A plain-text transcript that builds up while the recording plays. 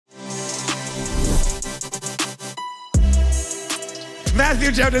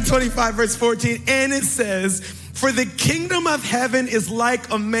Matthew chapter 25, verse 14, and it says, for the kingdom of heaven is like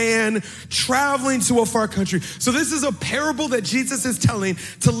a man traveling to a far country. So this is a parable that Jesus is telling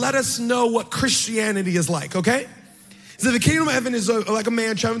to let us know what Christianity is like, okay? So the kingdom of heaven is like a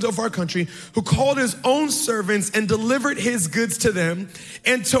man traveling to a far country who called his own servants and delivered his goods to them.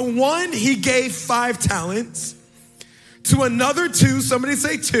 And to one he gave 5 talents, to another 2, somebody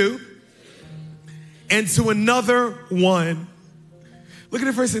say 2, and to another 1. Look at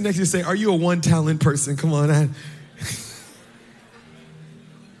the person next to you and say, are you a 1-talent person? Come on.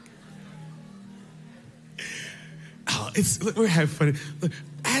 We're having fun. Look,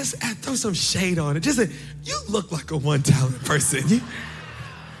 throw some shade on it. Just say, you look like a 1-talent person.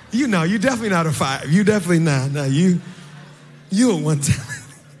 You know, you're definitely not a 5. You definitely not. No, you a 1-talent.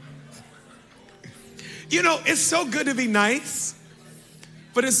 You know, it's so good to be nice,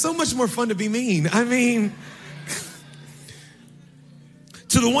 but it's so much more fun to be mean. I mean,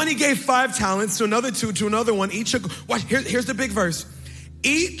 to the one he gave 5 talents, to another 2, to another 1, each, watch, here's the big verse.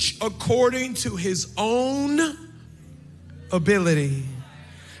 Each according to his own ability.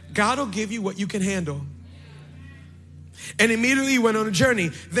 God will give you what you can handle. And immediately he went on a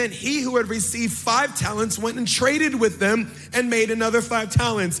journey. Then he who had received 5 talents went and traded with them and made another 5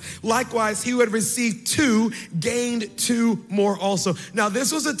 talents. Likewise, he who had received 2 gained 2 more also. Now,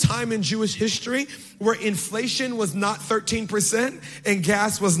 this was a time in Jewish history where inflation was not 13% and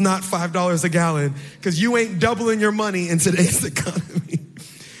gas was not $5 a gallon, because you ain't doubling your money in today's economy.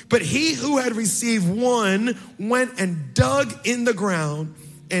 But he who had received 1 went and dug in the ground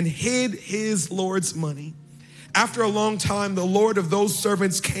and hid his Lord's money. After a long time, the Lord of those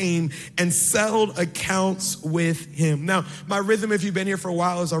servants came and settled accounts with him. Now, my rhythm, if you've been here for a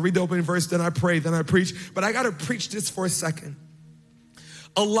while, is I'll read the opening verse, then I pray, then I preach. But I got to preach this for a second.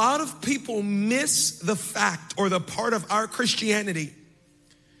 A lot of people miss the fact or the part of our Christianity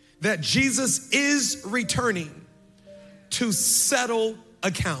that Jesus is returning to settle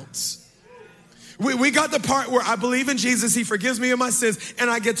accounts. We got the part where I believe in Jesus, he forgives me of my sins, and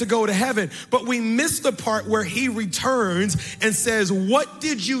I get to go to heaven. But we miss the part where he returns and says, what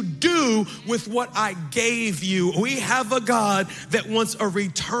did you do with what I gave you? We have a God that wants a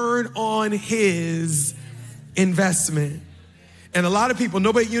return on his investment. And a lot of people,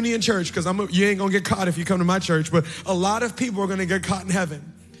 nobody at Union Church, because you ain't gonna get caught if you come to my church, but a lot of people are gonna get caught in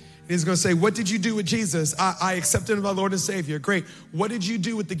heaven. He's going to say, what did you do with Jesus? I accepted him as my Lord and Savior. Great. What did you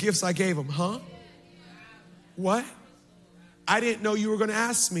do with the gifts I gave him? Huh? What? I didn't know you were going to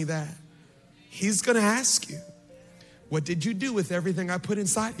ask me that. He's going to ask you, what did you do with everything I put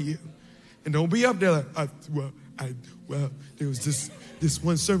inside of you? And don't be up there like, well, there was this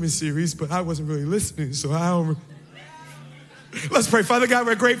one sermon series, but I wasn't really listening, so I don't. Let's pray. Father God,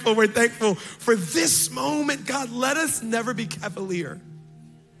 we're grateful, we're thankful for this moment. God, let us never be cavalier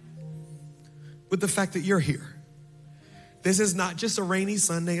with the fact that you're here. This is not just a rainy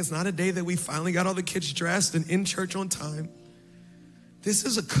Sunday. It's not a day that we finally got all the kids dressed and in church on time. This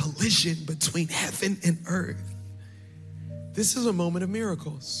is a collision between heaven and earth. This is a moment of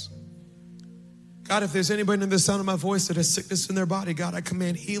miracles. God, if there's anybody in the sound of my voice that has sickness in their body, God, I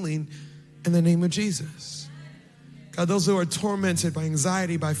command healing in the name of Jesus. God, those who are tormented by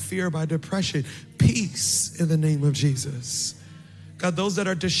anxiety, by fear, by depression, peace in the name of Jesus. God, those that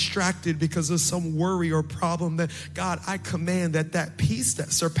are distracted because of some worry or problem, that God, I command that peace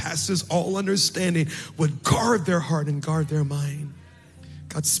that surpasses all understanding would guard their heart and guard their mind.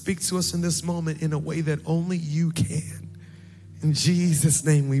 God, speak to us in this moment in a way that only you can. In Jesus'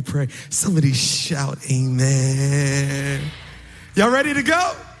 name we pray. Somebody shout amen. Y'all ready to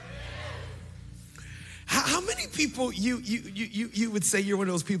go? How many people you would say you're one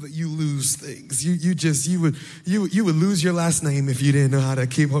of those people that you lose things? You would lose your last name if you didn't know how to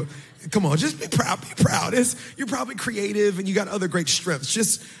keep. Come on, just be proud. Be proud. You're probably creative and you got other great strengths.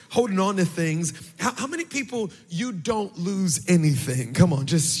 Just holding on to things. How many people you don't lose anything? Come on,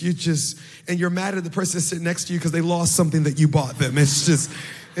 and you're mad at the person sitting next to you because they lost something that you bought them. It's just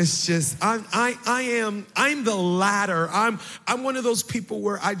I'm the latter. I'm one of those people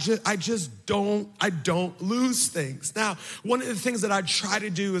where I don't lose things. Now, one of the things that I try to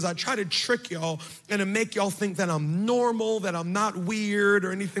do is I try to trick y'all and to make y'all think that I'm normal, that I'm not weird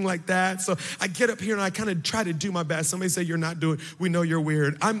or anything like that. So I get up here and I kind of try to do my best. Somebody say you're not doing. We know you're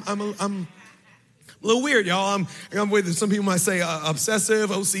weird. I'm a little weird, y'all. I'm with some people might say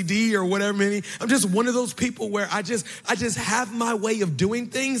obsessive, OCD, or whatever. Maybe I'm just one of those people where I just have my way of doing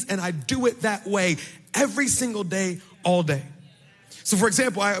things, and I do it that way every single day, all day. So, for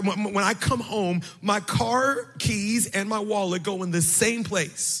example, when I come home, my car keys and my wallet go in the same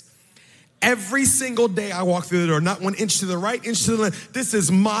place Every single day I walk through the door, not 1 inch to the right, inch to the left. This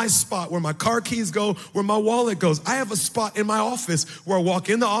is my spot where my car keys go, where my wallet goes. I have a spot in my office where I walk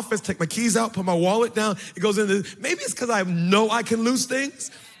in the office, take my keys out, put my wallet down. It goes into, maybe it's because I know I can lose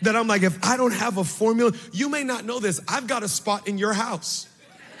things that I'm like, if I don't have a formula, you may not know this. I've got a spot in your house.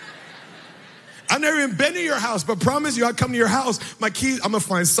 I've never even been to your house, but promise you, I come to your house, my keys, I'm gonna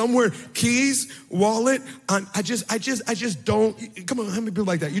find somewhere, keys, wallet. I just don't, come on, how many people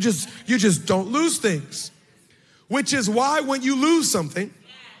like that? You just don't lose things. Which is why when you lose something,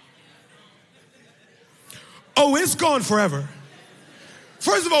 oh, it's gone forever.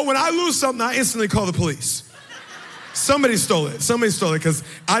 First of all, when I lose something, I instantly call the police. Somebody stole it because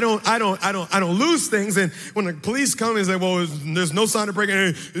I don't lose things. And when the police come and say, well, there's no sign of breaking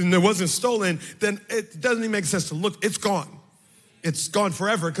and it wasn't stolen, then it doesn't even make sense to look. It's gone. It's gone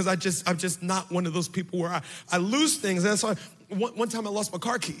forever because I'm just not one of those people where I lose things. And that's why one time I lost my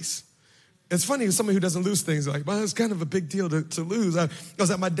car keys. It's funny, somebody who doesn't lose things, like, well, it's kind of a big deal to lose. I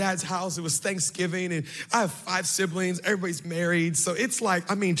was at my dad's house. It was Thanksgiving, and I have 5 siblings. Everybody's married. So it's like,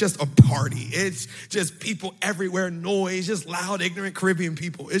 just a party. It's just people everywhere, noise, just loud, ignorant Caribbean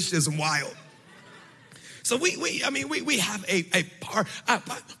people. It's just wild. So we have a part.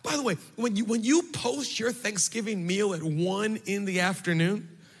 By the way, when you post your Thanksgiving meal at 1 p.m,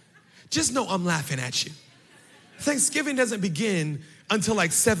 just know I'm laughing at you. Thanksgiving doesn't begin until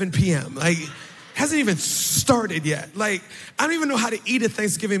like 7 p.m. Like, hasn't even started yet. Like, I don't even know how to eat a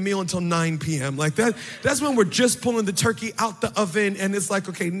Thanksgiving meal until 9 p.m. Like that's when we're just pulling the turkey out the oven and it's like,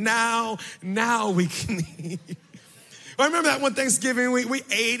 okay, now we can eat. I remember that one Thanksgiving we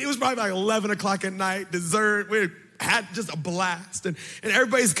ate. It was probably like 11 o'clock at night, dessert. We had just a blast. And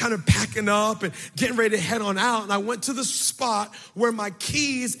everybody's kind of packing up and getting ready to head on out. And I went to the spot where my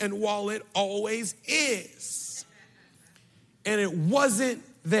keys and wallet always is. And it wasn't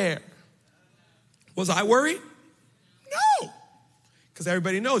there. Was I worried? No. Because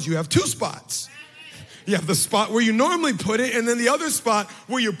everybody knows you have 2 spots. You have the spot where you normally put it, and then the other spot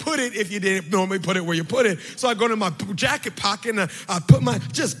where you put it if you didn't normally put it where you put it. So I go to my jacket pocket, and I put my,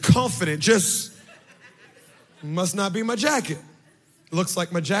 just confident, must not be my jacket. Looks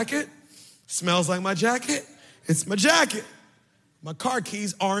like my jacket, smells like my jacket, it's my jacket. My car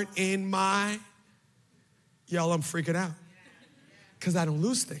keys aren't in my, y'all, I'm freaking out. Because I don't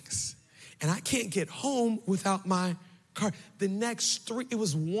lose things. And I can't get home without my car. The next 3, it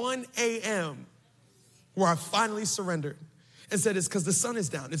was 1 a.m. where I finally surrendered and said, it's because the sun is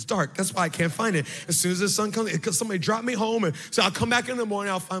down. It's dark. That's why I can't find it. As soon as the sun comes, because somebody dropped me home. And so I'll come back in the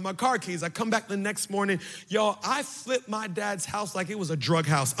morning, I'll find my car keys. I come back the next morning. Y'all, I flipped my dad's house like it was a drug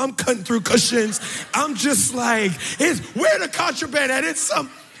house. I'm cutting through cushions. I'm just like, where the contraband at?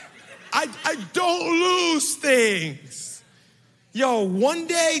 I don't lose things. Yo, 1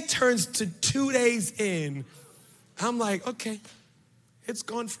 day turns to 2 days in. I'm like, okay, it's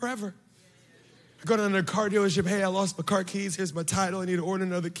gone forever. I go down to the car dealership. Hey, I lost my car keys. Here's my title. I need to order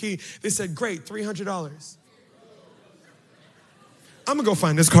another key. They said, great, $300. I'm going to go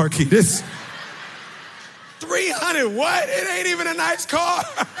find this car key. This $300, what? It ain't even a nice car.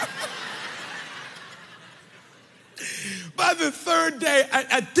 By the 3rd day,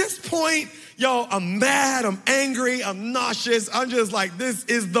 at this point, yo, I'm mad, I'm angry, I'm nauseous. I'm just like, this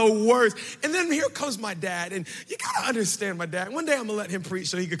is the worst. And then here comes my dad, and you gotta understand my dad. One day I'm gonna let him preach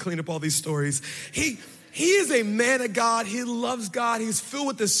so he could clean up all these stories. He is a man of God. He loves God. He's filled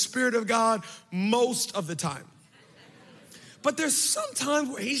with the Spirit of God most of the time. But there's some times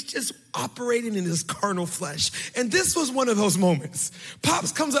where he's just operating in his carnal flesh. And this was one of those moments.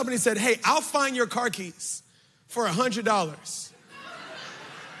 Pops comes up and he said, hey, I'll find your car keys for $100.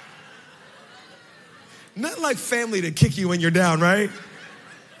 Nothing like family to kick you when you're down, right?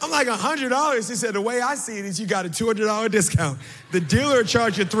 I'm like, $100? He said, the way I see it is you got a $200 discount. The dealer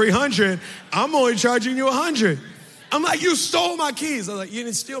charged you $300. I'm only charging you $100. I'm like, you stole my keys. I was like, you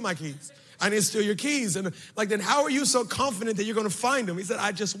didn't steal my keys. I didn't steal your keys. And like, then how are you so confident that you're going to find them? He said,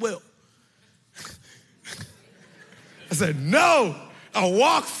 I just will. I said, no, I'll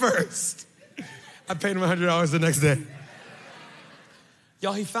walk first. I paid him $100 the next day.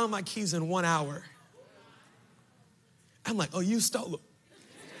 Y'all, he found my keys in 1 hour. I'm like, oh, you stole them.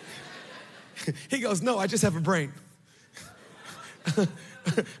 He goes, no, I just have a brain.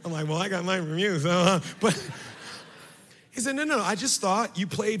 I'm like, well, I got mine from you. So, but he said, no, I just thought you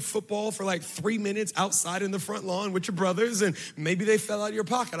played football for like 3 minutes outside in the front lawn with your brothers, and maybe they fell out of your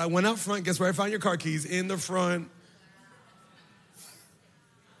pocket. I went out front. Guess where I found your car keys? In the front.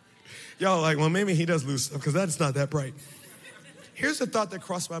 Y'all like, well, maybe he does lose stuff because that's not that bright. Here's the thought that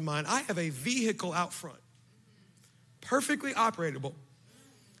crossed my mind. I have a vehicle out front, perfectly operable.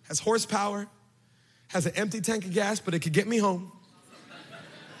 has horsepower, has an empty tank of gas, but it could get me home.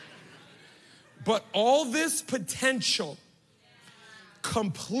 But all this potential,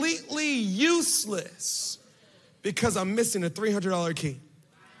 completely useless because I'm missing a $300 key.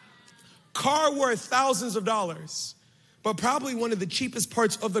 Car worth thousands of dollars, but probably one of the cheapest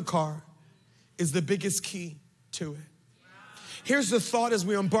parts of the car is the biggest key to it. Here's the thought as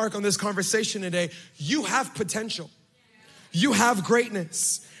we embark on this conversation today. You have potential. You have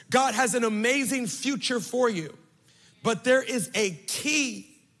greatness. God has an amazing future for you, but there is a key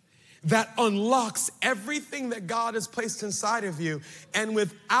that unlocks everything that God has placed inside of you. And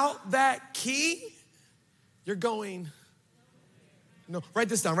without that key, you're going, no, write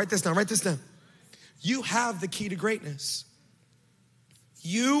this down. You have the key to greatness.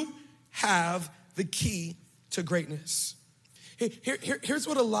 You have the key to greatness. Here's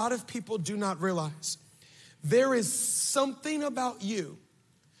what a lot of people do not realize. There is something about you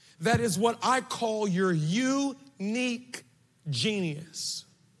that is what I call your unique genius.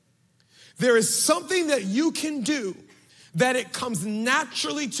 There is something that you can do that it comes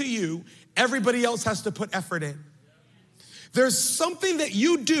naturally to you. Everybody else has to put effort in. There's something that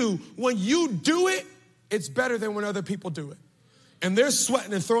you do, when you do it, it's better than when other people do it. And they're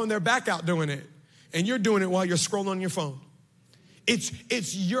sweating and throwing their back out doing it. And you're doing it while you're scrolling on your phone.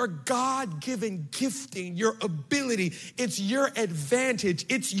 It's your God-given gifting, your ability. It's your advantage.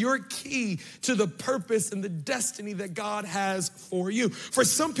 It's your key to the purpose and the destiny that God has for you. For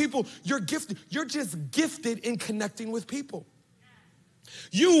some people, you're just gifted in connecting with people.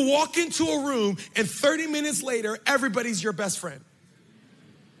 You walk into a room and 30 minutes later, everybody's your best friend.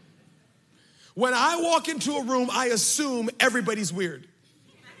 When I walk into a room, I assume everybody's weird.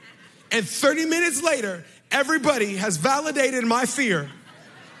 And 30 minutes later, everybody has validated my fear.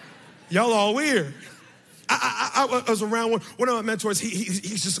 Y'all all weird. I was around one of my mentors.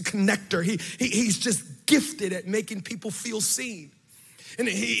 He's just a connector. He's just gifted at making people feel seen. And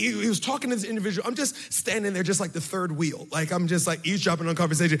he was talking to this individual. I'm just standing there just like the third wheel. Like I'm just like eavesdropping on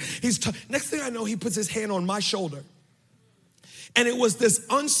conversation. Next thing I know, he puts his hand on my shoulder. And it was this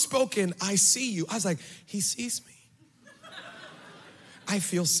unspoken, I see you. I was like, he sees me. I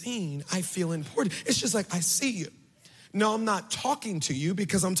feel seen. I feel important. It's just like, I see you. No, I'm not talking to you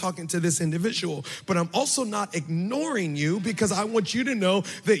because I'm talking to this individual, but I'm also not ignoring you because I want you to know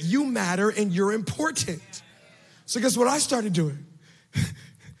that you matter and you're important. So guess what I started doing?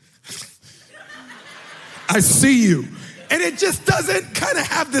 I see you. And it just doesn't kind of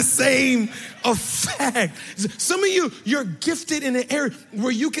have the same effect. Some of you, you're gifted in an area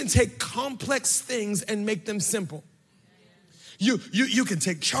where you can take complex things and make them simple. You can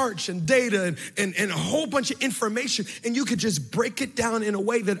take charts and data and a whole bunch of information and you could just break it down in a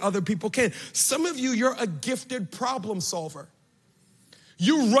way that other people can. Some of you, you're a gifted problem solver.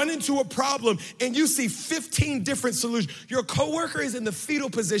 You run into a problem and you see 15 different solutions. Your coworker is in the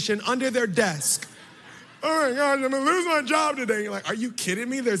fetal position under their desk. Oh my gosh, I'm gonna lose my job today. You're like, are you kidding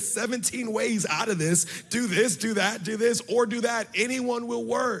me? There's 17 ways out of this. Do this, do that, do this, or do that. Anyone will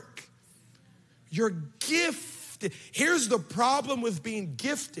work. You're gifted. Here's the problem with being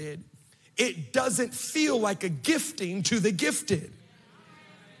gifted. It doesn't feel like a gifting to the gifted.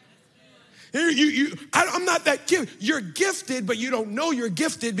 I'm not that gifted. You're gifted, but you don't know you're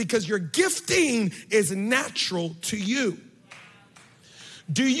gifted because your gifting is natural to you.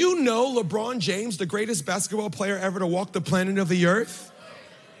 Do you know LeBron James, the greatest basketball player ever to walk the planet of the earth?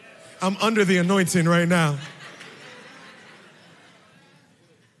 I'm under the anointing right now.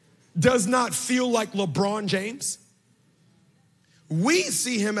 Does not feel like LeBron James. We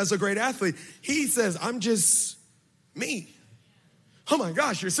see him as a great athlete. He says, I'm just me. Oh my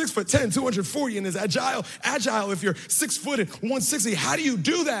gosh, you're 6'10", 240 and is agile if you're 6 foot and 160. How do you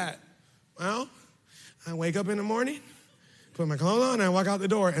do that? Well, I wake up in the morning, put my clothes on, and I walk out the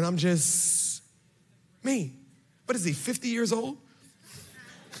door, and I'm just me. What is he, 50 years old?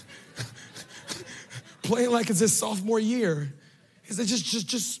 Playing like it's his sophomore year. Is it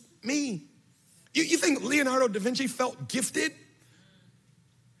just me? You think Leonardo da Vinci felt gifted?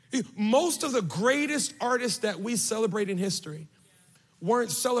 Most of the greatest artists that we celebrate in history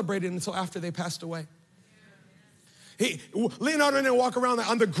weren't celebrated until after they passed away. Leonardo didn't walk around like,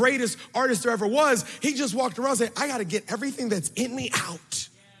 I'm the greatest artist there ever was. He just walked around saying, I got to get everything that's in me out.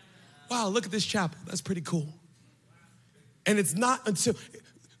 Wow, look at this chapel. That's pretty cool. And it's not until,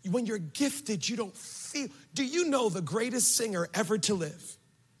 when you're gifted, you don't feel. Do you know the greatest singer ever to live?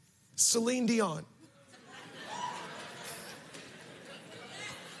 Celine Dion.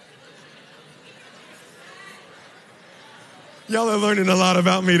 Y'all are learning a lot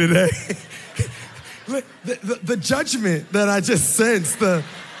about me today. The judgment that I just sensed,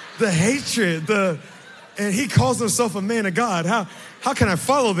 the hatred, and he calls himself a man of God. How can I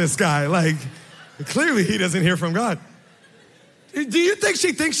follow this guy? Like, clearly he doesn't hear from God. Do you think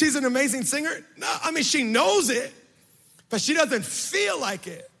she thinks she's an amazing singer? No, I mean, she knows it, but she doesn't feel like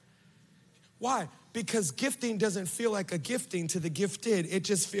it. Why? Because gifting doesn't feel like a gifting to the gifted. It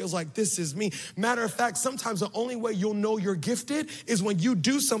just feels like this is me. Matter of fact, sometimes the only way you'll know you're gifted is when you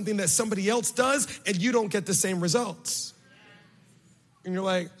do something that somebody else does and you don't get the same results. And you're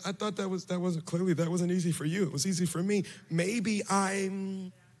like, I thought that wasn't easy for you. It was easy for me. Maybe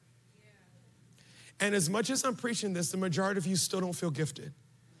I'm... And as much as I'm preaching this, the majority of you still don't feel gifted.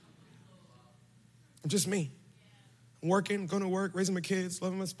 I'm just me. I'm working, going to work, raising my kids,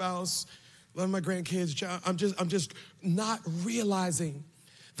 loving my spouse, loving my grandkids. I'm just not realizing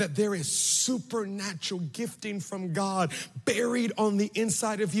that there is supernatural gifting from God buried on the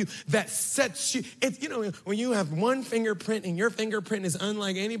inside of you that sets you. When you have one fingerprint and your fingerprint is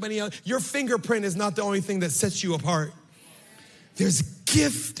unlike anybody else, your fingerprint is not the only thing that sets you apart. There's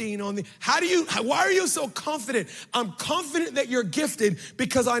gifting on the, why are you so confident? I'm confident that you're gifted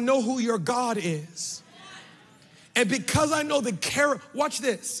because I know who your God is. And because I know the character, watch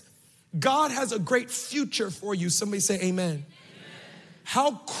this. God has a great future for you. Somebody say amen. Amen.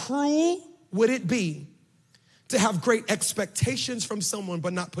 How cruel would it be to have great expectations from someone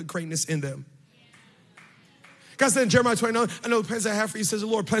but not put greatness in them? God said in Jeremiah 29, I know the plans I have for you, says the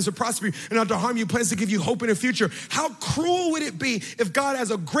Lord, plans to prosper you and not to harm you, plans to give you hope in the future. How cruel would it be if God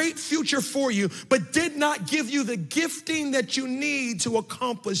has a great future for you, but did not give you the gifting that you need to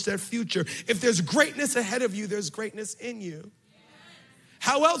accomplish that future? If there's greatness ahead of you, there's greatness in you.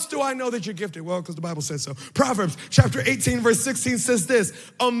 How else do I know that you're gifted? Well, because the Bible says so. Proverbs chapter 18, verse 16 says this,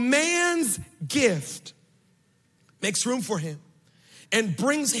 a man's gift makes room for him and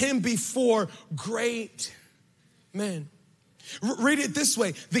brings him before great men. Read it this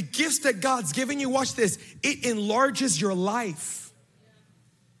way. The gifts that God's given you, watch this, it enlarges your life.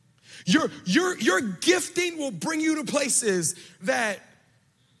 Your gifting will bring you to places that,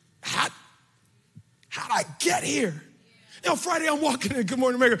 how'd I get here? Friday I'm walking in Good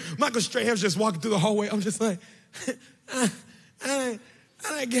Morning America. Michael Strahan's just walking through the hallway. I'm just like, I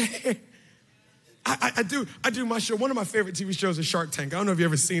get here. I do my show. One of my favorite TV shows is Shark Tank. I don't know if you've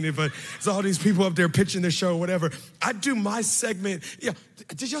ever seen it, but it's all these people up there pitching their show or whatever. I do my segment. Yeah,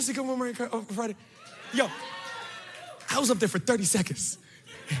 did y'all see Good Morning America on Friday? Yo, I was up there for 30 seconds.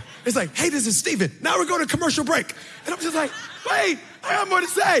 It's like, hey, this is Steven. Now we're going to commercial break. And I'm just like, wait, I have more to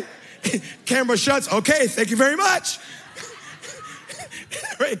say. Camera shuts. Okay, thank you very much.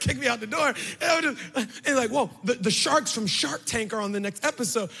 Ready to kick me out the door. And like, whoa, the sharks from Shark Tank are on the next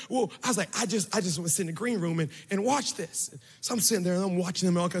episode. Well, I was like, I just want to sit in the green room and watch this. So I'm sitting there and I'm watching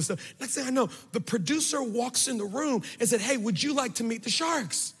them and all kind of stuff. Next thing I know, the producer walks in the room and said, hey, would you like to meet the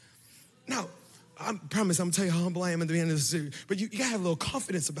sharks? Now, I promise I'm going to tell you how humble I am at the end of the series, but you got to have a little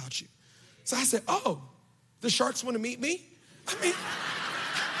confidence about you. So I said, oh, the sharks want to meet me?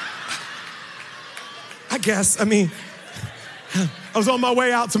 I guess, I was on my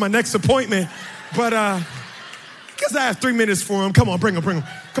way out to my next appointment, but I guess I have 3 minutes for him. Come on, bring him.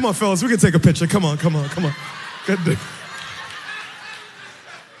 Come on, fellas, we can take a picture. Come on. Good dude.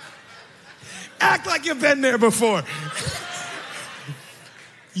 Act like you've been there before.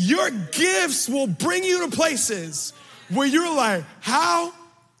 Your gifts will bring you to places where you're like, how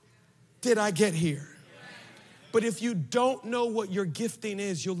did I get here? But if you don't know what your gifting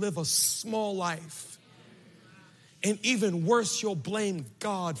is, you'll live a small life. And even worse, you'll blame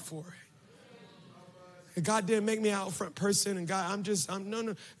God for it. And God didn't make me an out front person, and God,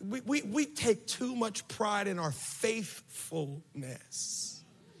 no. We take too much pride in our faithfulness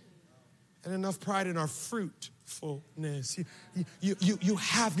and enough pride in our fruitfulness. You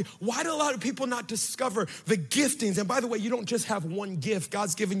have, why do a lot of people not discover the giftings? And by the way, you don't just have one gift.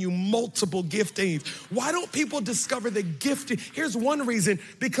 God's given you multiple giftings. Why don't people discover the gifting? Here's one reason,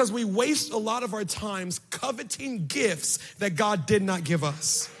 because we waste a lot of our times coveting gifts that God did not give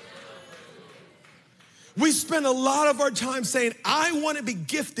us. We spend a lot of our time saying, I want to be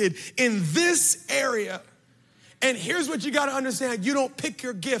gifted in this area. And here's what you got to understand. You don't pick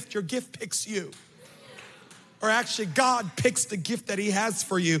your gift picks you. Or actually, God picks the gift that he has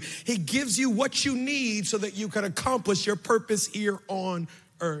for you. He gives you what you need so that you can accomplish your purpose here on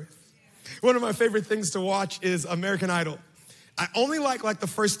earth. One of my favorite things to watch is American Idol. I only like the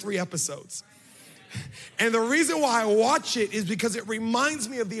first 3 episodes. And the reason why I watch it is because it reminds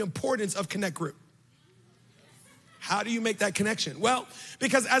me of the importance of Connect Group. How do you make that connection? Well,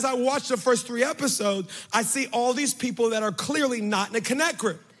 because as I watch the first 3 episodes, I see all these people that are clearly not in a Connect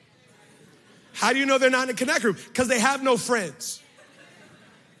Group. How do you know they're not in a Connect Group? Because they have no friends.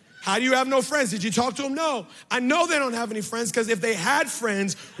 How do you have no friends? Did you talk to them? No. I know they don't have any friends because if they had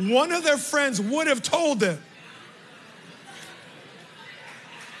friends, one of their friends would have told them.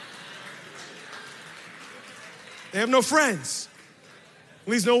 They have no friends.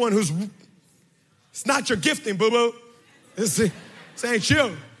 At least no one who's, it's not your gifting, boo-boo. This ain't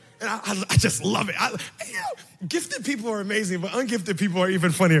you. And I just love it. Gifted people are amazing, but ungifted people are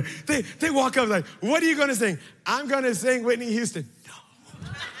even funnier. They walk up like, what are you going to sing? I'm going to sing Whitney Houston. No.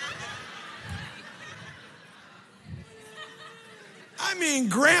 I mean,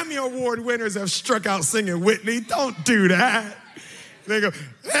 Grammy Award winners have struck out singing Whitney. Don't do that. They go,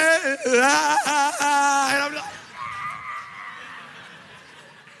 and I'm like,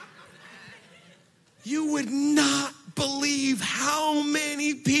 you would not believe how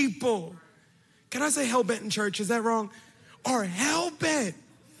many people, can I say hell-bent in church? Is that wrong? Are hell-bent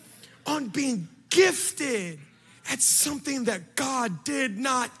on being gifted at something that God did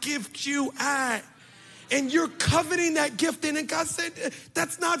not gift you at. And you're coveting that gifting, and God said,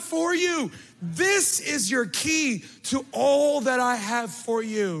 that's not for you. This is your key to all that I have for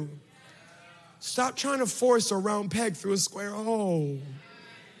you. Stop trying to force a round peg through a square hole.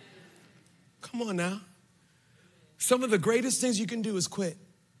 Come on now. Some of the greatest things you can do is quit.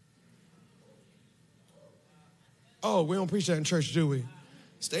 Oh, we don't preach that in church, do we?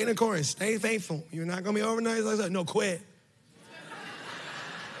 Stay in the chorus, stay faithful. You're not gonna be overnight like that. No, quit.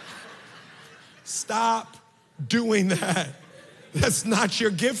 Stop doing that. That's not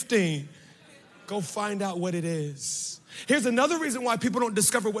your gifting. Go find out what it is. Here's another reason why people don't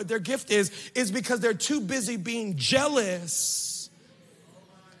discover what their gift is because they're too busy being jealous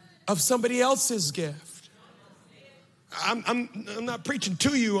of somebody else's gift. I'm not preaching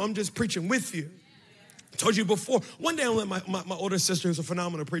to you, I'm just preaching with you. I told you before, one day I'm gonna let my older sister, who's a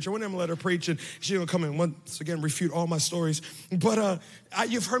phenomenal preacher, one day I'm gonna let her preach and she's gonna come and once again refute all my stories. But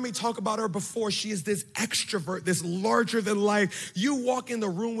you've heard me talk about her before. She is this extrovert, this larger than life. You walk in the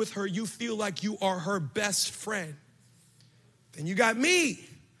room with her, you feel like you are her best friend. Then you got me,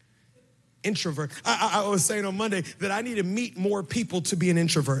 introvert. I was saying on Monday that I need to meet more people to be an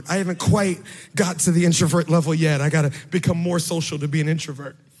introvert. I haven't quite got to the introvert level yet. I gotta become more social to be an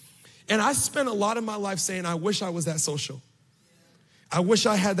introvert. And I spent a lot of my life saying, I wish I was that social. I wish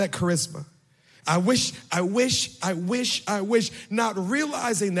I had that charisma. I wish, not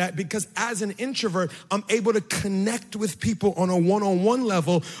realizing that because as an introvert, I'm able to connect with people on a one-on-one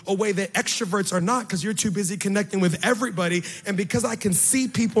level, a way that extroverts are not because you're too busy connecting with everybody. And because I can see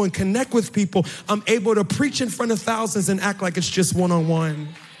people and connect with people, I'm able to preach in front of thousands and act like it's just one-on-one.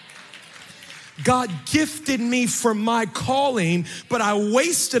 God gifted me for my calling, but I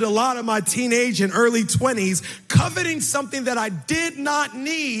wasted a lot of my teenage and early 20s coveting something that I did not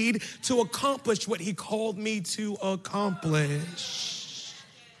need to accomplish what he called me to accomplish.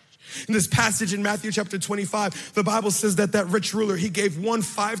 In this passage in Matthew chapter 25, the Bible says that rich ruler, he gave one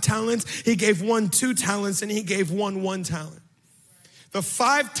 5 talents, he gave one 2 talents, and he gave one 1 talent. The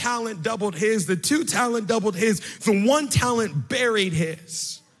 5 talent doubled his, the 2 talent doubled his, the 1 talent buried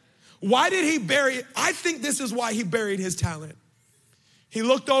his. Why did he bury it? I think this is why he buried his talent. He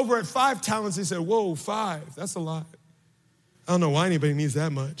looked over at 5 talents and said, whoa, 5, that's a lot. I don't know why anybody needs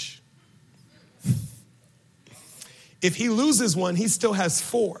that much. If he loses one, he still has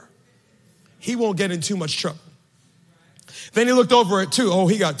 4. He won't get in too much trouble. Then he looked over at 2. Oh,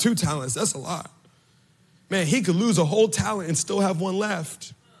 he got 2 talents, that's a lot. Man, he could lose a whole talent and still have 1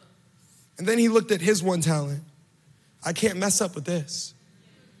 left. And then he looked at his 1 talent. I can't mess up with this.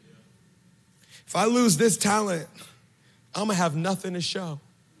 If I lose this talent, I'm gonna have nothing to show.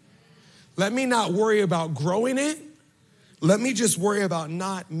 Let me not worry about growing it. Let me just worry about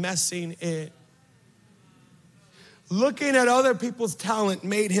not messing it. Looking at other people's talent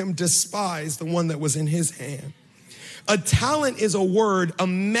made him despise the one that was in his hand. A talent is a word, a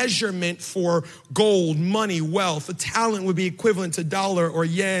measurement for gold, money, wealth. A talent would be equivalent to dollar or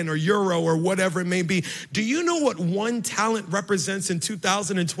yen or euro or whatever it may be. Do you know what 1 talent represents in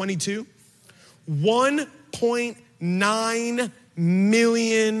 2022? $1.9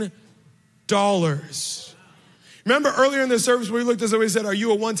 million. Remember earlier in the service where we looked at somebody and said, are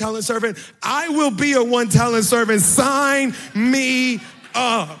you a 1 talent servant? I will be a 1 talent servant. Sign me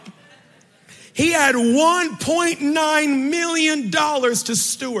up. He had $1.9 million to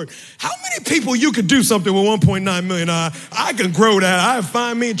steward. How many people you could do something with $1.9 million? I can grow that. I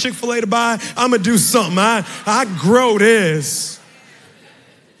find me a Chick-fil-A to buy. I'm going to do something. I grow this.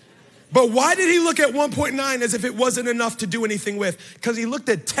 But why did he look at 1.9 as if it wasn't enough to do anything with? Because he looked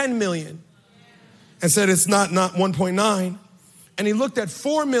at 10 million and said it's not 1.9. And he looked at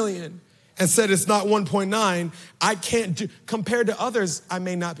 4 million and said it's not 1.9, I can't do, compared to others, I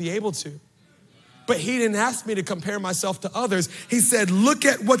may not be able to. But he didn't ask me to compare myself to others. He said, look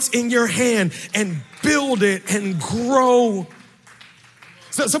at what's in your hand and build it and grow.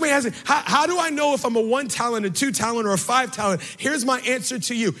 So somebody asked me, how do I know if I'm a 1 talent, a 2 talent, or a 5 talent? Here's my answer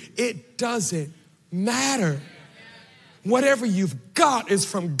to you. It doesn't matter. Whatever you've got is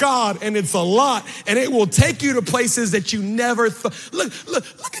from God, and it's a lot, and it will take you to places that you never thought.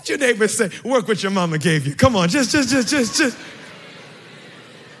 Look at your neighbor and say, work what your mama gave you. Come on, just.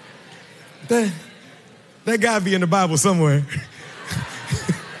 That gotta be in the Bible somewhere.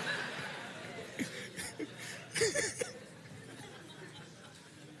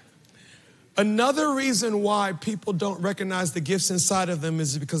 Another reason why people don't recognize the gifts inside of them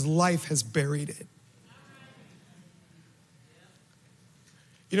is because life has buried it.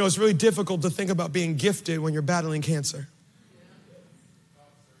 You know, it's really difficult to think about being gifted when you're battling cancer.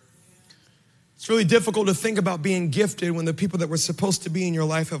 It's really difficult to think about being gifted when the people that were supposed to be in your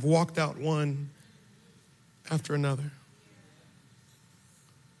life have walked out one after another.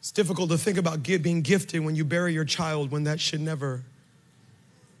 It's difficult to think about being gifted when you bury your child when that should never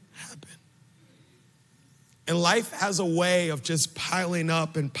happen. And life has a way of just piling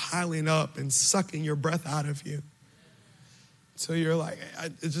up and sucking your breath out of you. So you're like,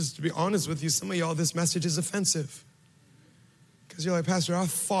 just to be honest with you, some of y'all, this message is offensive. Because you're like, Pastor, I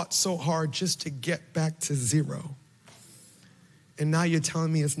fought so hard just to get back to 0. And now you're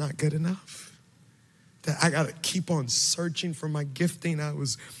telling me it's not good enough. That I got to keep on searching for my gifting. I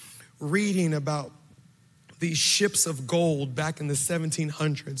was reading about these ships of gold back in the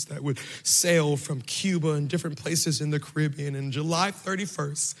 1700s that would sail from Cuba and different places in the Caribbean. And July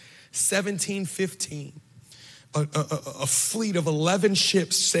 31st, 1715, a fleet of 11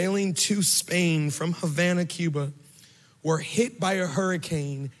 ships sailing to Spain from Havana, Cuba, were hit by a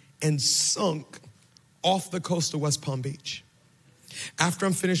hurricane and sunk off the coast of West Palm Beach. After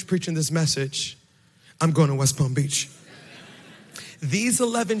I'm finished preaching this message, I'm going to West Palm Beach. These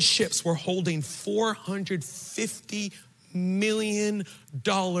 11 ships were holding $450 million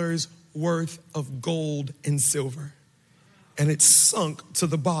worth of gold and silver. And it sunk to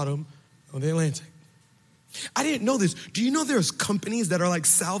the bottom of the Atlantic. I didn't know this. Do you know there's companies that are like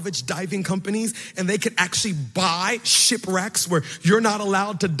salvage diving companies, and they could actually buy shipwrecks where you're not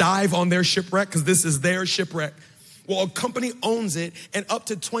allowed to dive on their shipwreck because this is their shipwreck? Well, a company owns it, and up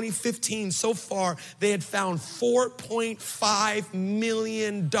to 2015, so far, they had found $4.5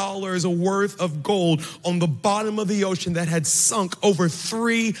 million worth of gold on the bottom of the ocean that had sunk over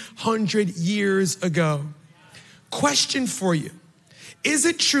 300 years ago. Question for you. Is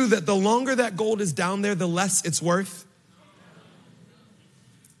it true that the longer that gold is down there, the less it's worth?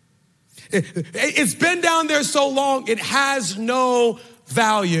 It's been down there so long, it has no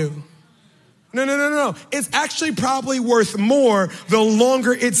value. No. It's actually probably worth more the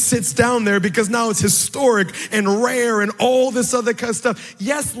longer it sits down there because now it's historic and rare and all this other kind of stuff.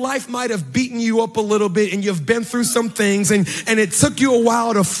 Yes, life might have beaten you up a little bit and you've been through some things and it took you a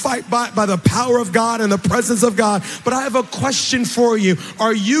while to fight by the power of God and the presence of God. But I have a question for you.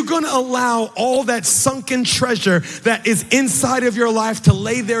 Are you going to allow all that sunken treasure that is inside of your life to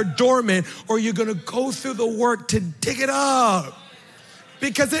lay there dormant, or are you going to go through the work to dig it up?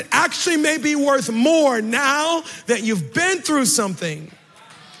 Because it actually may be worth more now that you've been through something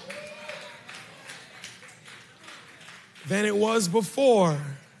than it was before.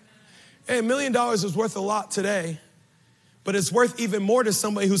 Hey, $1 million is worth a lot today, but it's worth even more to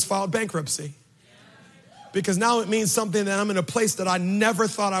somebody who's filed bankruptcy. Because now it means something that I'm in a place that I never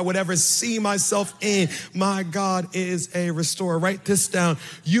thought I would ever see myself in. My God is a restorer. Write this down.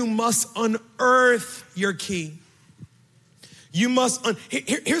 You must unearth your key. You must,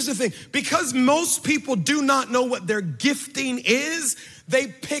 here's the thing, because most people do not know what their gifting is, they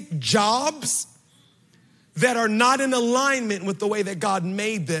pick jobs that are not in alignment with the way that God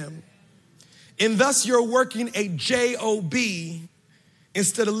made them. And thus you're working a job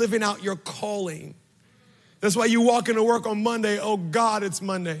instead of living out your calling. That's why you walk into work on Monday, oh God, it's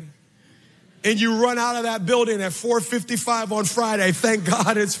Monday. And you run out of that building at 4:55 on Friday. Thank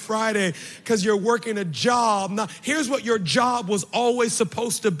God it's Friday because you're working a job. Now, here's what your job was always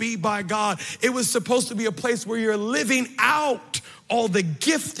supposed to be by God. It was supposed to be a place where you're living out all the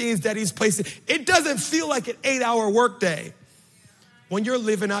giftings that He's placed. It doesn't feel like an 8-hour workday when you're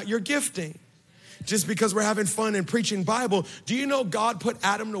living out your gifting. Just because we're having fun and preaching Bible, do you know God put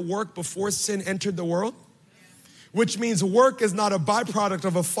Adam to work before sin entered the world? Which means work is not a byproduct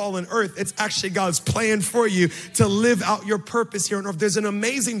of a fallen earth. It's actually God's plan for you to live out your purpose here on earth. There's an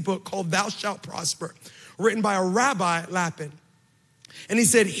amazing book called Thou Shalt Prosper, written by a Rabbi Lapin. And he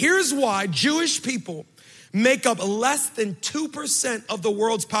said, here's why Jewish people make up less than 2% of the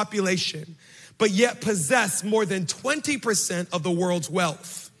world's population, but yet possess more than 20% of the world's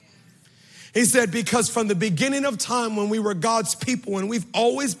wealth. He said, because from the beginning of time when we were God's people, and we've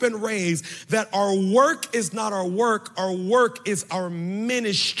always been raised that our work is not our work is our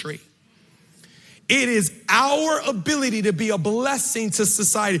ministry. It is our ability to be a blessing to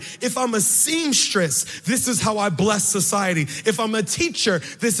society. If I'm a seamstress, this is how I bless society. If I'm a teacher,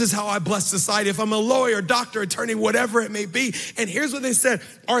 this is how I bless society. If I'm a lawyer, doctor, attorney, whatever it may be. And here's what they said.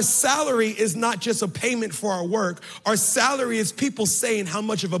 Our salary is not just a payment for our work. Our salary is people saying how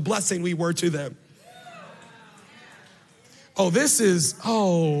much of a blessing we were to them. I'm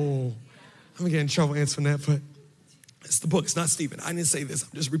gonna get in trouble answering that, but it's the book. It's not Stephen. I didn't say this.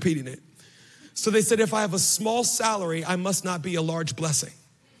 I'm just repeating it. So they said, if I have a small salary, I must not be a large blessing.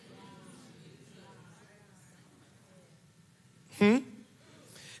 And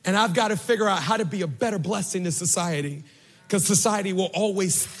I've got to figure out how to be a better blessing to society, because society will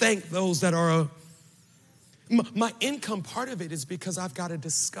always thank those that are my income. Part of it is because I've got to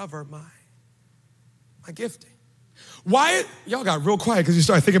discover my gifting. Why? Y'all got real quiet because you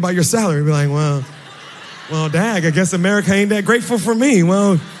started thinking about your salary. Be like, well, dag, I guess America ain't that grateful for me.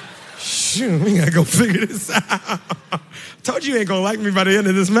 Well, shoot, we gotta go figure this out. Told you ain't gonna like me by the end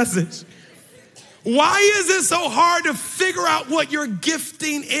of this message. Why is it so hard to figure out what your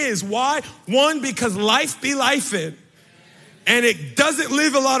gifting is? Why? One, because life be lifing. And it doesn't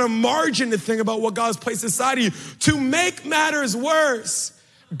leave a lot of margin to think about what God's placed inside of you. To make matters worse,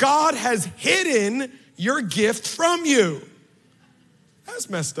 God has hidden your gift from you.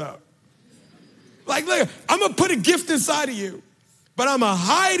 That's messed up. Like, look, I'm gonna put a gift inside of you, but I'm gonna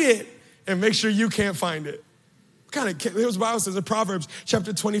hide it and make sure you can't find it. Here's what the Bible says in Proverbs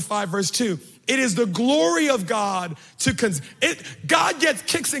chapter 25, verse 2. It is the glory of God God gets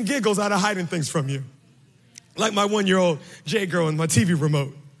kicks and giggles out of hiding things from you. Like my 1-year-old J-girl and my TV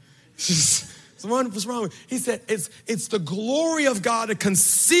remote. What's wrong with it? He said, it's the glory of God to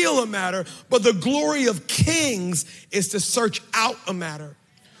conceal a matter, but the glory of kings is to search out a matter.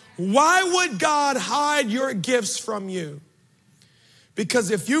 Why would God hide your gifts from you?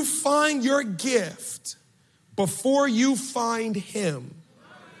 Because if you find your gift before you find him,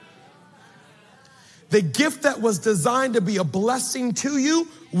 the gift that was designed to be a blessing to you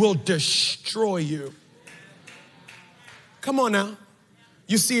will destroy you. Come on now.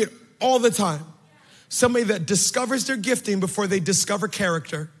 You see it all the time. Somebody that discovers their gifting before they discover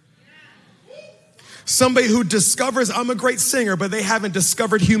character. Somebody who discovers, I'm a great singer, but they haven't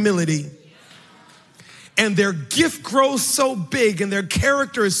discovered humility. And their gift grows so big and their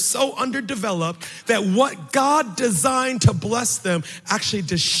character is so underdeveloped that what God designed to bless them actually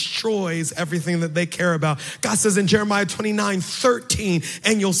destroys everything that they care about. God says in Jeremiah 29:13,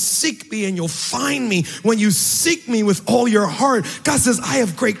 and you'll seek me and you'll find me when you seek me with all your heart. God says, I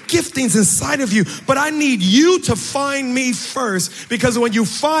have great giftings inside of you, but I need you to find me first, because when you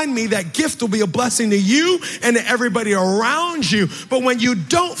find me, that gift will be a blessing to you and to everybody around you. But when you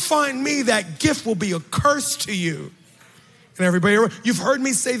don't find me, that gift will be a curse to you and everybody around. You've heard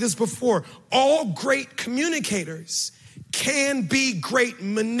me say this before. All great communicators can be great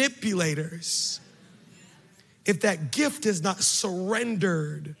manipulators if that gift is not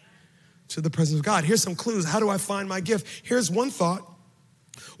surrendered to the presence of God. Here's some clues. How do I find my gift? Here's one thought.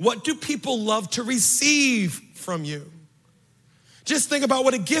 What do people love to receive from you? Just think about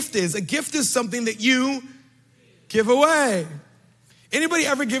what a gift is. A gift is something that you give away. Anybody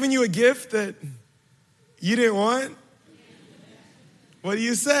ever given you a gift that you didn't want? What do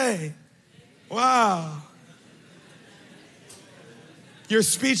you say? Wow. You're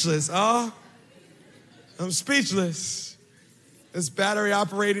speechless. Oh, I'm speechless. This battery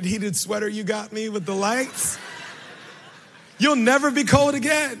operated heated sweater you got me with the lights. You'll never be cold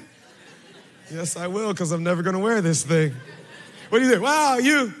again. Yes, I will, because I'm never going to wear this thing. What do you think? Wow,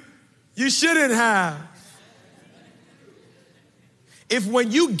 you shouldn't have. If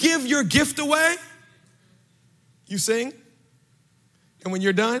when you give your gift away, you sing, and when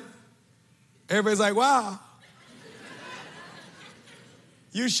you're done, everybody's like, wow,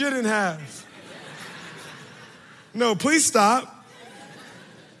 you shouldn't have. No, please stop.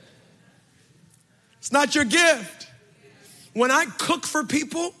 It's not your gift. When I cook for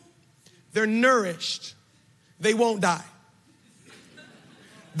people, they're nourished. They won't die.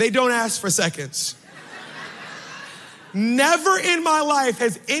 They don't ask for seconds. Never in my life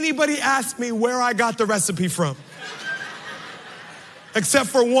has anybody asked me where I got the recipe from. Except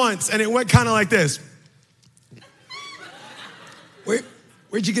for once, and it went kind of like this.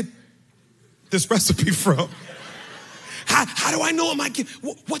 Where'd you get this recipe from? How do I know my gift?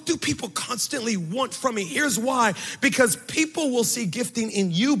 What do people constantly want from me? Here's why. Because people will see gifting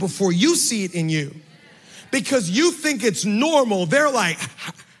in you before you see it in you. Because you think it's normal. They're like,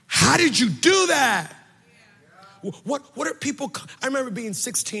 how did you do that? What are people? I remember being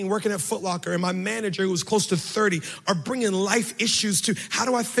 16, working at Foot Locker, and my manager, who was close to 30, are bringing life issues to, how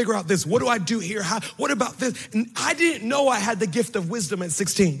do I figure out this? What do I do here? What about this? And I didn't know I had the gift of wisdom at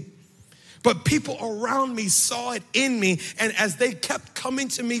 16. But people around me saw it in me, and as they kept coming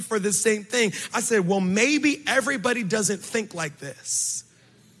to me for the same thing, I said, well, maybe everybody doesn't think like this.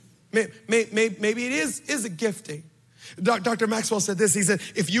 Maybe it is a gifting. Dr. Maxwell said this. He said,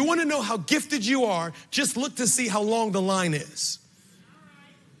 if you want to know how gifted you are, just look to see how long the line is.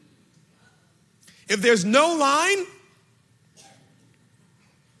 If there's no line,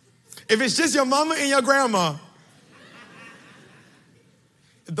 if it's just your mama and your grandma,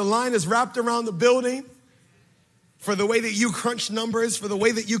 if the line is wrapped around the building, for the way that you crunch numbers, for the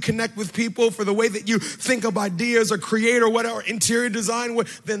way that you connect with people, for the way that you think of ideas or create or whatever, interior design,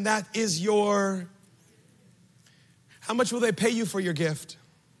 then that is your... How much will they pay you for your gift?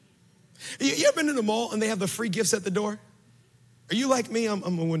 You ever been in the mall and they have the free gifts at the door? Are you like me? I'm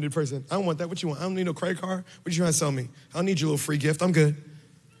a wounded person. I don't want that. What you want? I don't need no credit card. What you trying to sell me? I don't need your little free gift. I'm good.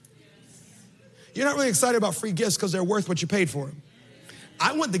 You're not really excited about free gifts because they're worth what you paid for them.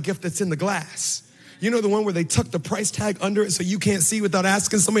 I want the gift that's in the glass. You know, the one where they tuck the price tag under it so you can't see without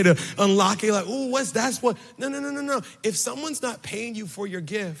asking somebody to unlock it. Like, oh, that's what? No. If someone's not paying you for your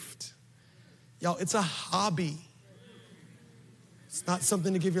gift, y'all, it's a hobby. It's not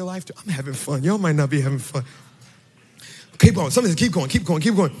something to give your life to. I'm having fun. Y'all might not be having fun. Keep going. Somebody keep going.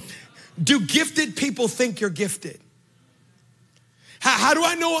 Do gifted people think you're gifted? How do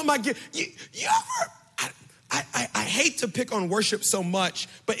I know what my gift? You ever? I hate to pick on worship so much,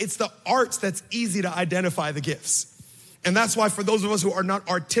 but it's the arts that's easy to identify the gifts. And that's why for those of us who are not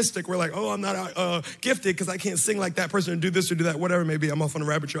artistic, we're like, oh, I'm not gifted because I can't sing like that person and do this or do that, whatever it may be. I'm off on a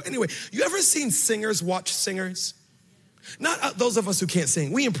rabbit trail. Anyway, you ever seen singers watch singers? Not those of us who can't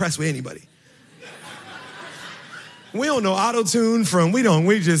sing. We impress with anybody. We don't know auto-tune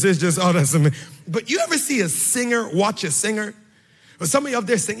it's just, oh, that's amazing. But you ever see a singer watch a singer? Or somebody up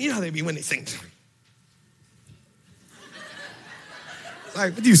there sing, you know how they be when they sing.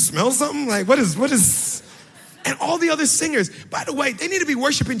 Like, do you smell something? Like, what is, and all the other singers, by the way, they need to be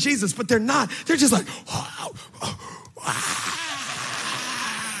worshiping Jesus, but they're not. They're just like,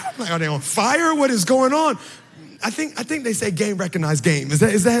 like, are they on fire? What is going on? I think they say game recognized game. Is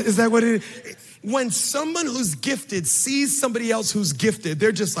that what it is? When someone who's gifted sees somebody else who's gifted,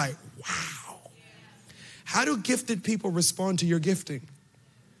 they're just like, wow. How do gifted people respond to your gifting?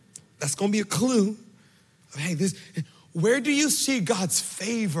 That's going to be a clue. Hey, where do you see God's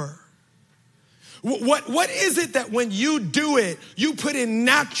favor? What is it that when you do it, you put in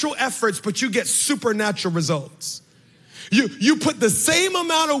natural efforts, but you get supernatural results? You put the same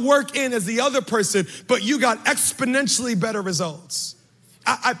amount of work in as the other person, but you got exponentially better results.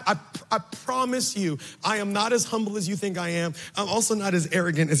 I promise you, I am not as humble as you think I am. I'm also not as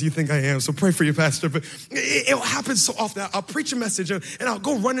arrogant as you think I am. So pray for your pastor. But it happens so often. I'll preach a message and I'll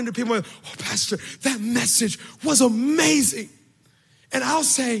go run into people and, oh, pastor, that message was amazing. And I'll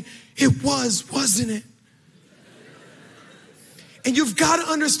say, it was, wasn't it? And you've got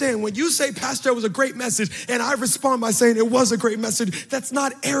to understand, when you say, pastor, it was a great message, and I respond by saying it was a great message, that's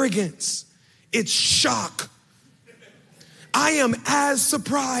not arrogance. It's shock. I am as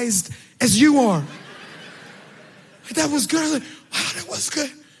surprised as you are. That was good. Wow, that was good.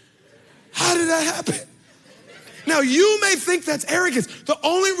 How did that happen? Now, you may think that's arrogance. The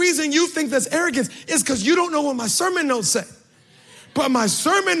only reason you think that's arrogance is because you don't know what my sermon notes say. But my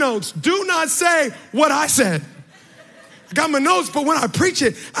sermon notes do not say what I said. I got my notes, but when I preach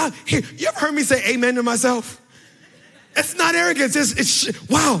it, you ever heard me say amen to myself? It's not arrogance. It's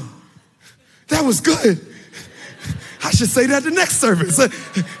wow, that was good. I should say that the next service.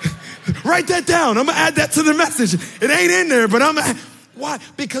 Write that down. I'm going to add that to the message. It ain't in there, but why?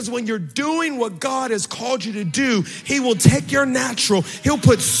 Because when you're doing what God has called you to do, he will take your natural, he'll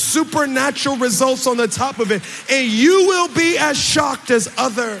put supernatural results on the top of it, and you will be as shocked as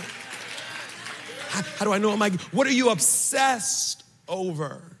other. How do I know what are you obsessed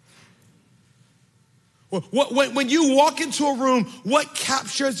over? When you walk into a room, what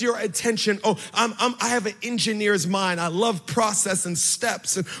captures your attention? Oh, I have an engineer's mind. I love process and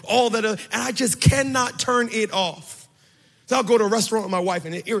steps and all that, and I just cannot turn it off. So I'll go to a restaurant with my wife,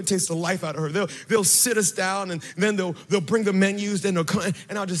 and it irritates the life out of her. They'll sit us down, and then they'll bring the menus, then they'll come,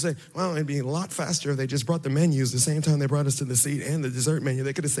 and I'll just say, well, it'd be a lot faster if they just brought the menus the same time they brought us to the seat and the dessert menu.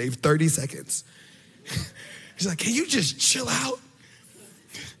 They could have saved 30 seconds. He's like, can you just chill out?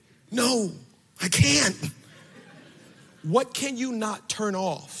 No, I can't. What can you not turn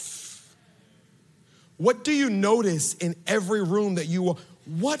off? What do you notice in every room that you are?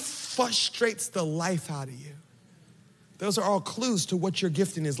 What frustrates the life out of you? Those are all clues to what your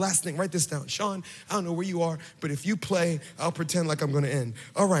gifting is. Last thing, write this down. Sean, I don't know where you are, but if you play, I'll pretend like I'm gonna end.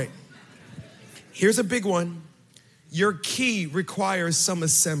 All right, here's a big one. Your key requires some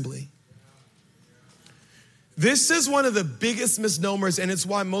assembly. This is one of the biggest misnomers, and it's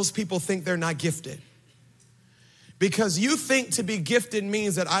why most people think they're not gifted. Because you think to be gifted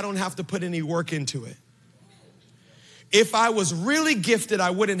means that I don't have to put any work into it. If I was really gifted,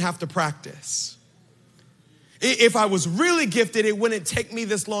 I wouldn't have to practice. If I was really gifted, it wouldn't take me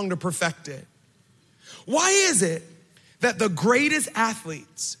this long to perfect it. Why is it that the greatest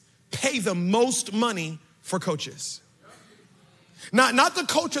athletes pay the most money for coaches? Not the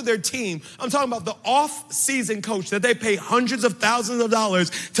coach of their team. I'm talking about the off-season coach that they pay hundreds of thousands of dollars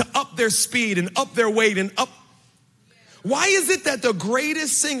to up their speed and up their weight and up. Why is it that the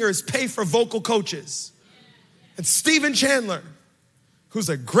greatest singers pay for vocal coaches? And Stephen Chandler, who's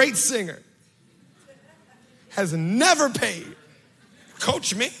a great singer, has never paid.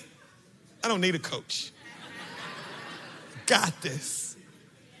 Coach me? I don't need a coach. Got this.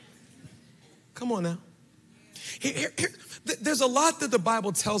 Come on now. There's a lot that the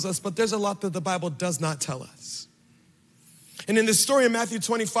Bible tells us, but there's a lot that the Bible does not tell us. And in this story in Matthew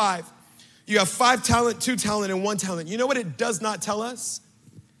 25, you have 5 talent, 2 talent, and 1 talent. You know what it does not tell us?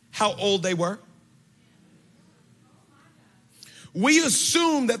 How old they were. We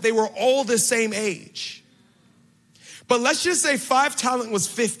assume that they were all the same age. But let's just say 5 talent was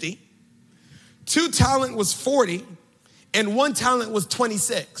 50, 2 talent was 40, and 1 talent was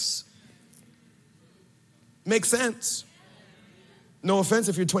 26. Makes sense. No offense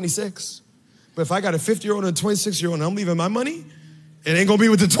if you're 26. But if I got a 50-year-old and a 26-year-old and I'm leaving my money, it ain't gonna be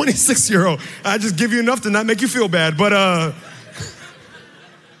with the 26-year-old. I just give you enough to not make you feel bad. But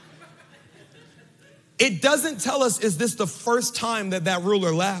it doesn't tell us, is this the first time that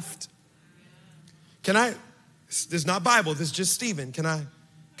ruler left? This is not Bible, this is just Stephen. Can I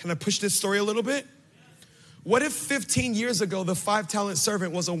push this story a little bit? What if 15 years ago, the 5-talent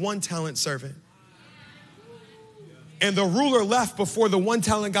servant was a 1-talent servant? And the ruler left before the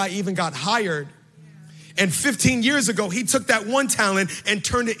 1-talent guy even got hired. And 15 years ago, he took that 1 talent and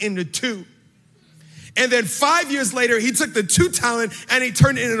turned it into 2. And then 5 years later, he took the 2 talent and he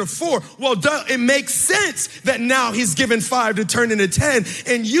turned it into 4. Well, it makes sense that now he's given 5 to turn into 10.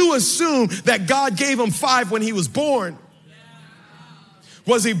 And you assume that God gave him 5 when he was born.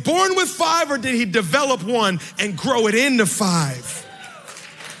 Was he born with 5 or did he develop 1 and grow it into 5?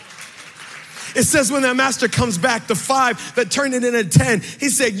 It says when that master comes back, the 5 that turned it into 10, he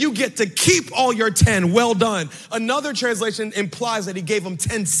said, you get to keep all your 10. Well done. Another translation implies that he gave him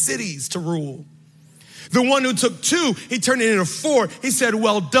 10 cities to rule. The one who took 2, he turned it into 4. He said,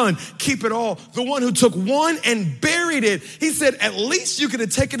 well done, keep it all. The one who took 1 and buried it, he said, at least you could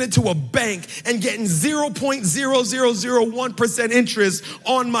have taken it to a bank and getting 0.0001% interest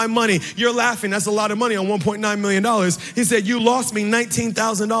on my money. You're laughing, that's a lot of money on $1.9 million. He said, you lost me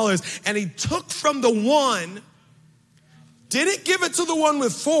 $19,000. And he took from the 1, didn't give it to the one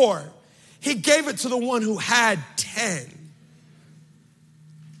with 4. He gave it to the one who had 10.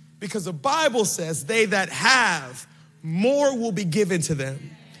 Because the Bible says they that have, more will be given to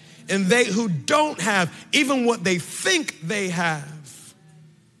them. And they who don't have, even what they think they have,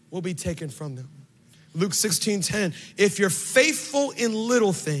 will be taken from them. Luke 16:10, if you're faithful in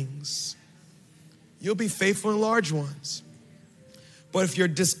little things, you'll be faithful in large ones. But if you're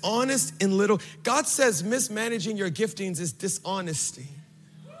dishonest in little, God says mismanaging your giftings is dishonesty.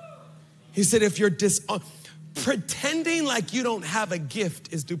 He said if you're dishonest, pretending like you don't have a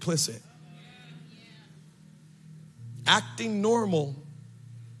gift is duplicit. Acting normal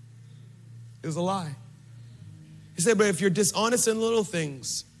is a lie. He said, but if you're dishonest in little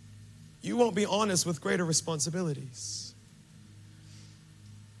things, you won't be honest with greater responsibilities.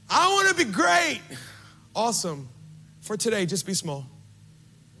 I want to be great. Awesome. For today, just be small.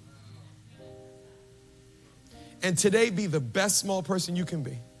 And today, be the best small person you can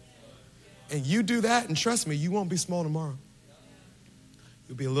be. And you do that, and trust me, you won't be small tomorrow.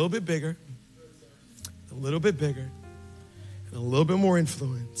 You'll be a little bit bigger, a little bit bigger, and a little bit more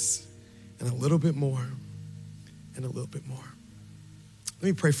influence, and a little bit more, and a little bit more. Let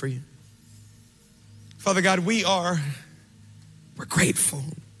me pray for you. Father God, we're grateful.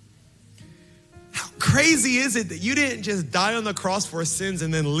 How crazy is it that you didn't just die on the cross for our sins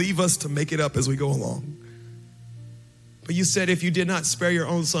and then leave us to make it up as we go along? But you said, if you did not spare your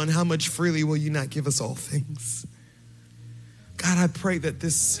own son, how much freely will you not give us all things? God, I pray that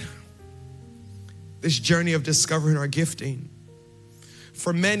this journey of discovering our gifting,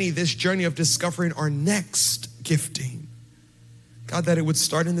 for many, this journey of discovering our next gifting, God, that it would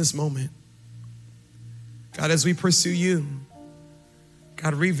start in this moment. God, as we pursue you,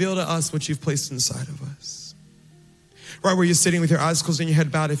 God, reveal to us what you've placed inside of us. Right where you're sitting with your eyes closed and your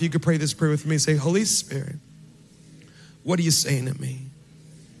head bowed, if you could pray this prayer with me, say, Holy Spirit, what are you saying to me?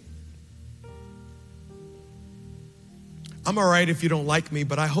 I'm all right if you don't like me,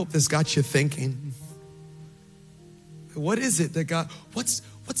 but I hope this got you thinking. What is it that God, what's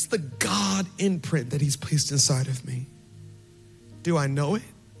the God imprint that he's placed inside of me? Do I know it?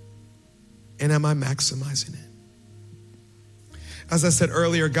 And am I maximizing it? As I said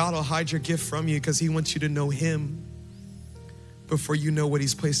earlier, God will hide your gift from you because he wants you to know him before you know what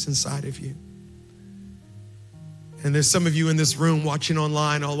he's placed inside of you. And there's some of you in this room watching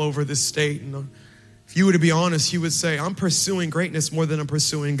online all over this state. And if you were to be honest, you would say, I'm pursuing greatness more than I'm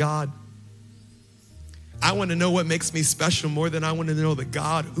pursuing God. I want to know what makes me special more than I want to know the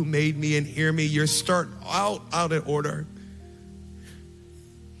God who made me and hear me. You're starting out of order.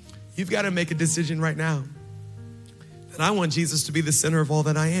 You've got to make a decision right now that I want Jesus to be the center of all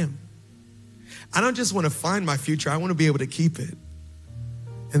that I am. I don't just want to find my future. I want to be able to keep it.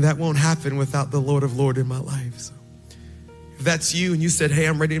 And that won't happen without the Lord of Lords in my life. So if that's you and you said, hey,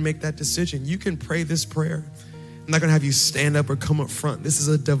 I'm ready to make that decision, you can pray this prayer. I'm not going to have you stand up or come up front. This is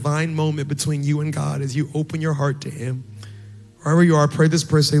a divine moment between you and God as you open your heart to him. Wherever you are, pray this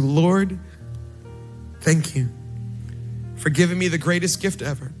prayer. Say, Lord, thank you for giving me the greatest gift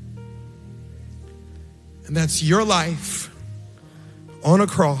ever. And that's your life on a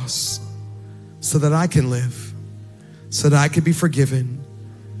cross so that I can live, so that I could be forgiven,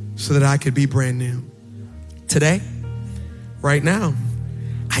 so that I could be brand new. Today, right now,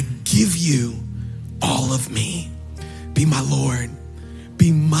 I give you all of me. Be my Lord,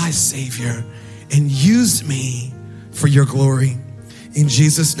 be my Savior, and use me for your glory. In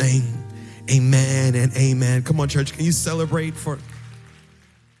Jesus' name, amen and amen. Come on, church, can you celebrate for